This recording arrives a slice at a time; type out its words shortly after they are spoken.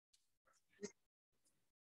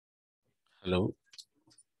Hello.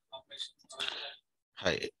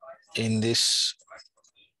 Hi. In this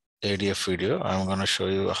ADF video, I'm going to show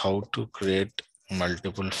you how to create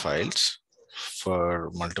multiple files for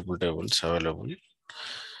multiple tables available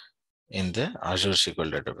in the Azure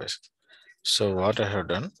SQL database. So what I have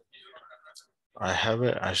done, I have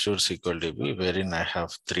a Azure SQL DB wherein I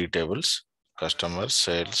have three tables: customer,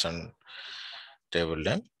 sales, and table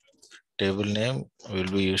name. Table name will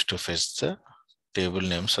be used to fetch the table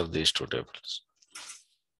names of these two tables.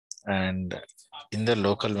 And in the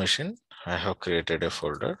local machine, I have created a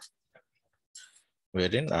folder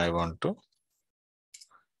wherein I want to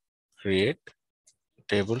create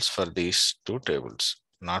tables for these two tables,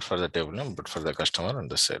 not for the table name, but for the customer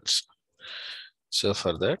and the sales. So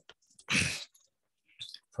for that,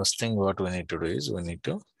 first thing what we need to do is we need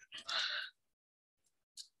to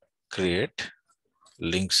create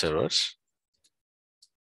link servers.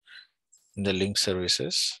 In the link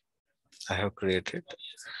services, I have created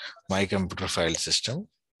my computer file system,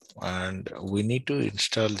 and we need to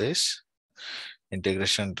install this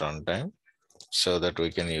integration runtime so that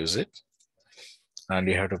we can use it. And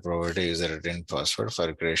you have to provide a user ID password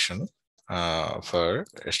for creation, for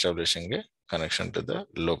establishing a connection to the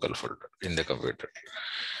local folder in the computer.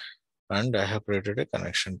 And I have created a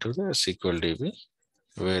connection to the SQL DB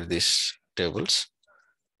where these tables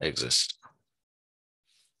exist.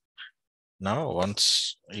 Now,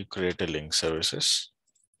 once you create a link services,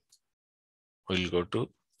 we'll go to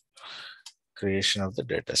creation of the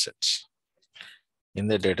data sets. In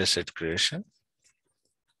the dataset creation,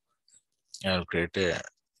 I'll create a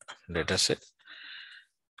dataset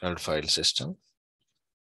called file system.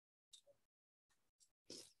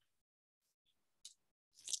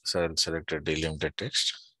 So I'll select a delimited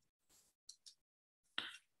text,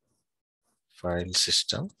 file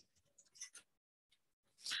system.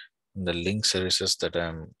 The link services that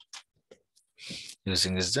I'm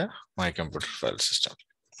using is the my computer file system.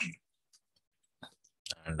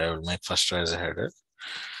 And I will make first as a header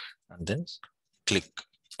and then click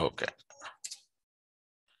OK.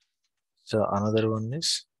 So another one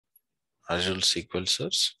is Azure SQL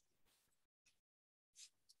source.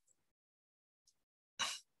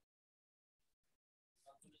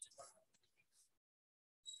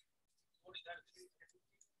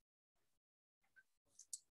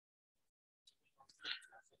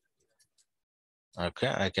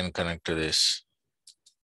 Okay, I can connect to this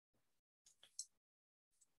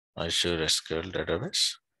Azure SQL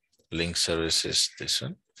database. Link service is this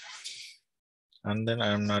one. And then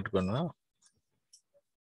I'm not gonna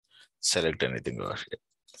select anything over here.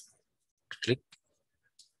 Click.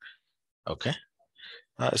 Okay.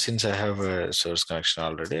 Since I have a source connection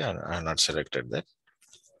already, I have not selected that.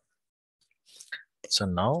 So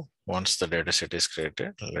now, once the data set is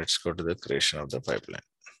created, let's go to the creation of the pipeline.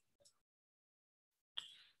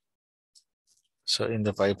 So in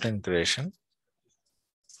the pipeline creation,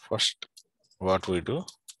 first what we do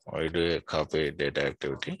a copy data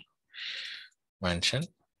activity, mention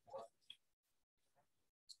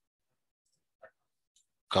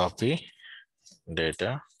copy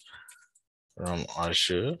data from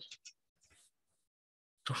Azure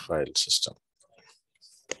to file system.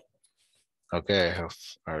 Okay,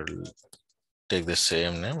 I'll take the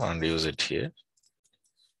same name and use it here.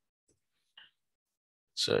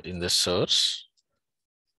 So in the source,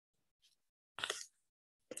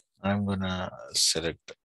 I'm gonna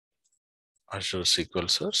select Azure SQL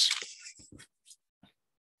source.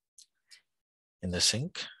 In the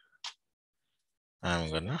sink,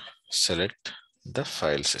 I'm gonna select the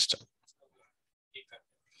file system.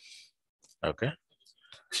 Okay,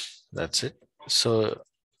 that's it. So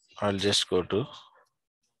I'll just go to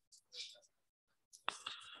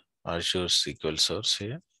Azure SQL source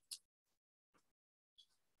here,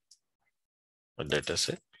 a data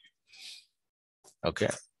set. Okay,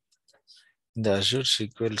 in the Azure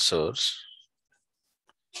SQL source,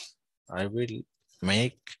 I will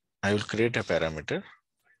create a parameter.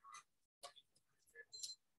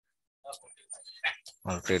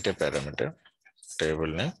 I'll create a parameter, table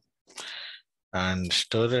name, and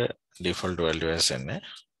store a default value as NA.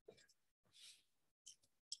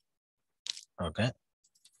 Okay,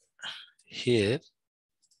 here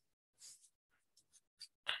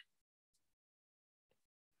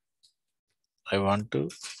I want to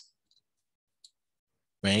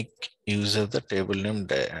make use of the table name,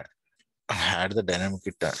 add the dynamic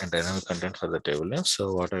content for the table name.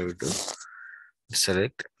 So what I will do,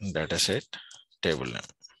 select dataset table name.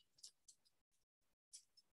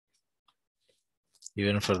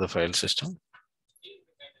 Even for the file system,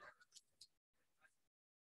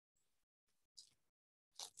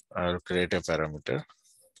 I'll create a parameter,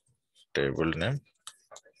 table name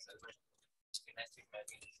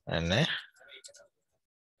and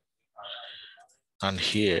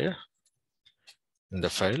here in the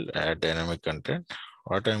file add dynamic content.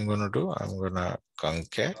 What I'm going to do, I'm going to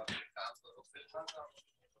concat.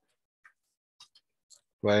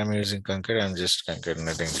 Why I'm using concat? I'm just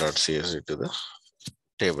concatenating.csv to the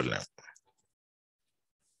table name.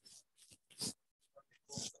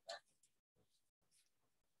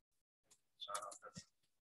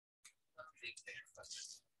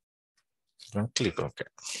 And click OK.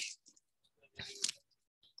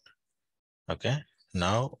 Okay,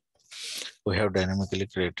 now we have dynamically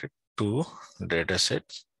created two dataset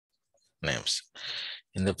names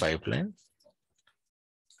in the pipeline.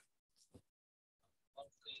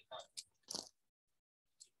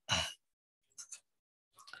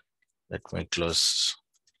 Let me close.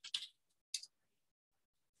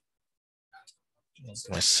 Let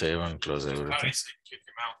me save and close everything.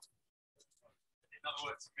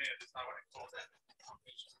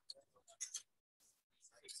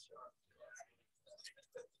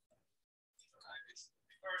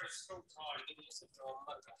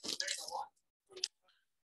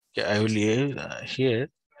 Okay, I will use here.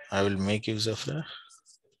 I will make use of a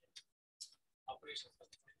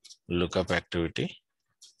lookup activity.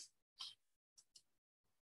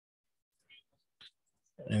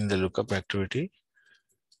 In the lookup activity,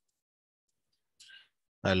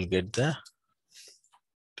 I'll get the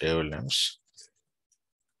table names.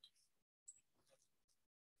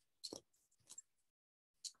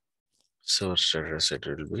 Source data set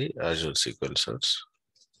will be Azure SQL source.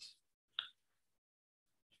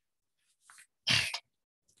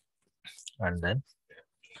 And then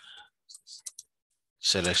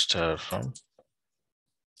select star from.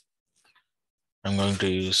 I'm going to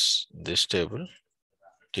use this table,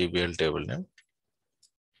 TBL table name,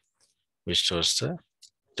 which stores the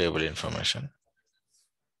table information.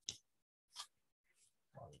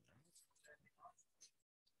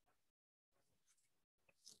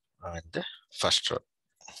 And the first row.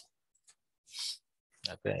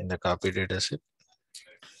 Okay, in the copy data set,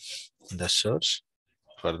 the source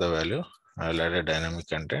for the value, I'll add a dynamic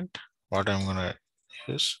content. What I'm gonna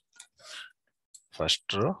use, first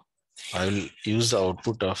row, I will use the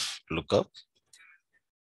output of lookup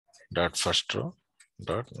dot first row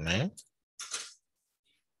dot name,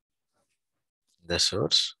 the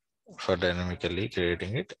source for dynamically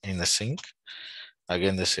creating it in the sync.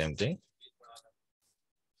 Again, the same thing.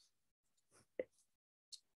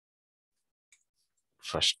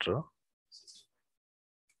 First row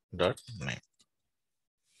dot name.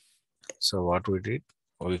 So what we did,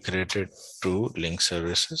 we created two link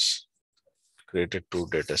services, created two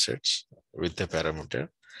data sets with the parameter,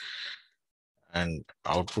 and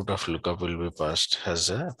output of lookup will be passed as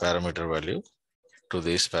a parameter value to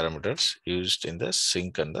these parameters used in the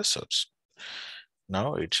sync and the source.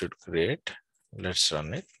 Now it should create, let's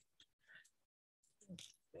run it.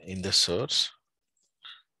 In the source,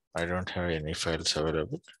 I don't have any files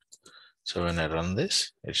available. So when I run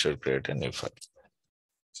this, it should create a new file.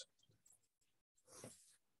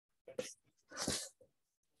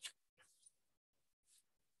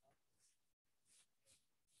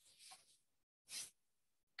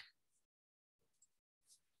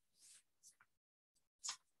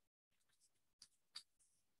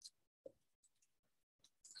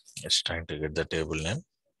 It's trying to get the table name.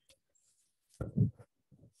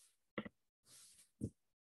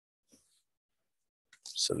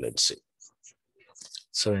 So let's see.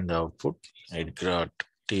 So in the output, it got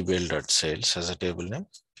tbl.sales as a table name.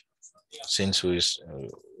 Since we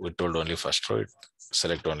told only first row, it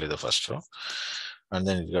select only the first row. And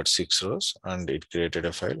then it got 6 rows and it created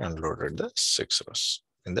a file and loaded the 6 rows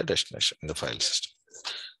in the destination, in the file system.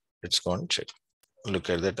 It's gone check.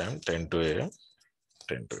 Look at the time, 10 to a.m.,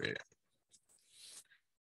 10 to a.m.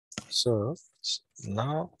 So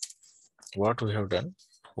now what we have done,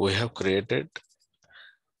 we have created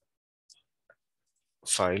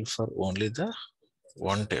file for only the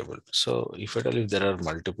one table. So if at all, if there are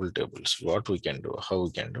multiple tables, what we can do, how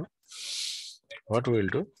we can do, what we will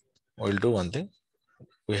do, we'll do one thing.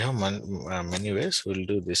 We have many ways. We'll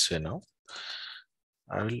do this way now.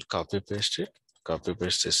 I will copy paste it, copy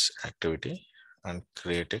paste this activity and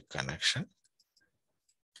create a connection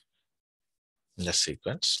in the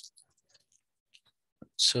sequence.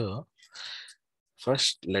 So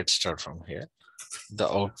first, let's start from here. The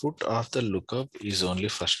output of the lookup is only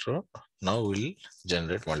first row. Now we'll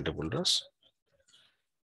generate multiple rows.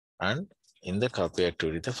 And in the copy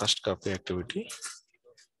activity, the first copy activity,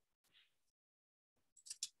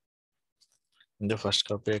 in the first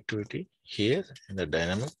copy activity, here in the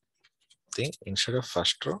dynamic thing, instead of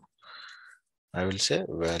first row, I will say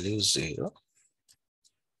value 0.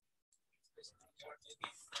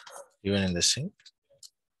 Even in the sync,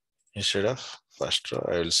 instead of first row,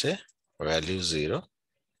 I will say value 0.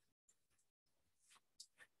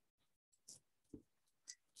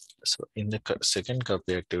 So in the second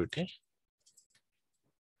copy activity,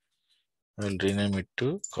 I will rename it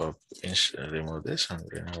to copy, remove this and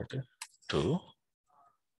rename it to.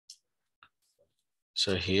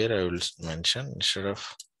 So here I will mention instead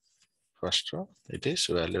of first row, it is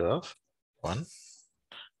value of 1.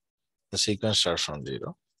 The sequence starts from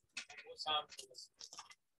 0.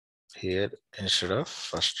 Here instead of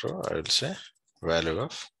first row, I will say value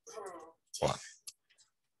of 1.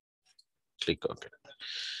 Click OK.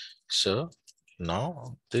 So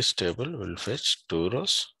now this table will fetch 2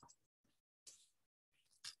 rows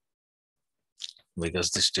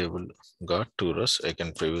because this table got 2 rows. I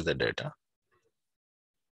can preview the data.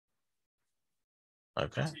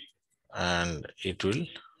 Okay. And it will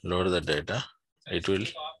load the data. It will,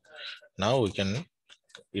 now we can,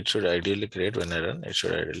 it should ideally create, when I run, it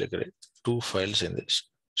should ideally create 2 files in this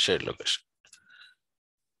shared location.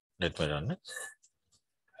 Let me run it.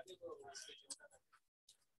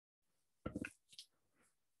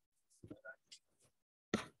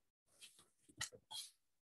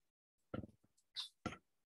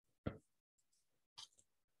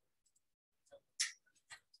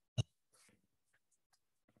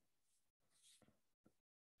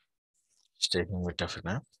 It's taking a bit of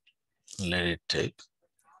time. Let it take.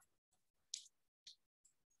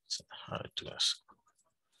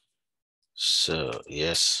 So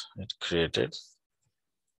yes, it created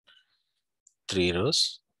 3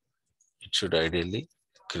 rows. It should ideally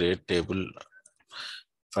create table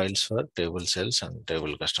files for table sales and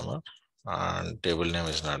table customer, and table name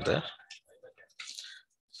is not there.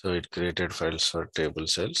 So it created files for table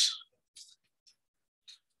sales,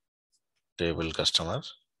 table customer.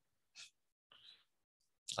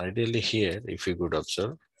 Ideally here, if you could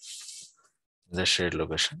observe the shared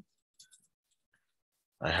location,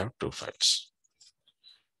 I have 2 files.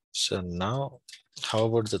 So now how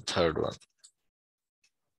about the third one?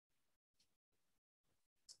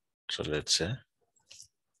 So let's say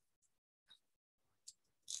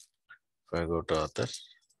if I go to author,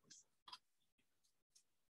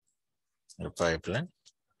 the pipeline,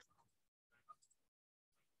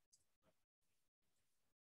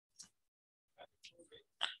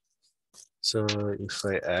 so if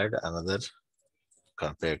I add another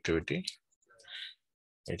copy activity,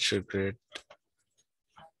 it should create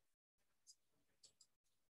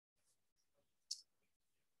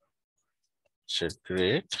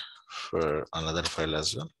for another file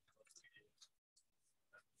as well.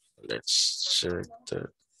 Let's check the.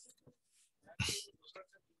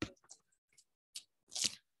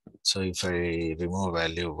 So if I remove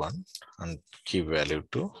value 1 and keep value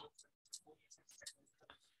 2,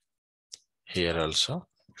 here also,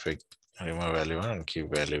 if I remove value 1 and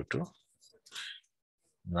keep value 2,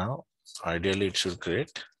 now ideally it should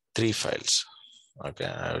create 3 files. Okay,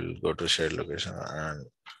 I will go to shared location and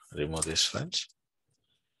remove these files.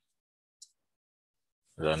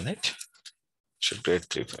 Run it. Should create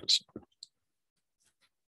 3 files.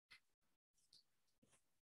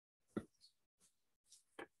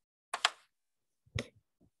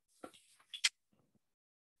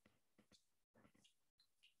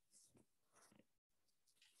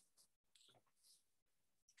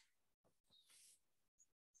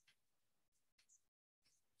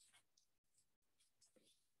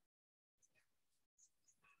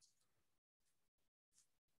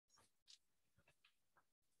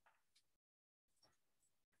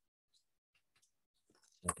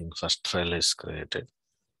 I think first file is created.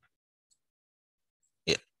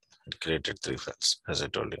 Yeah, it created 3 files, as I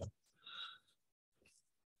told you.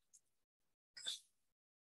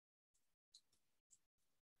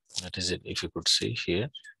 That is it. If you could see here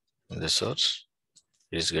in the source,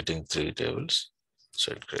 it is getting 3 tables.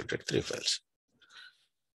 So it created 3 files.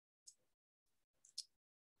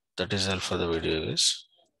 That is all for the video, guys.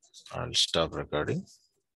 I'll stop recording.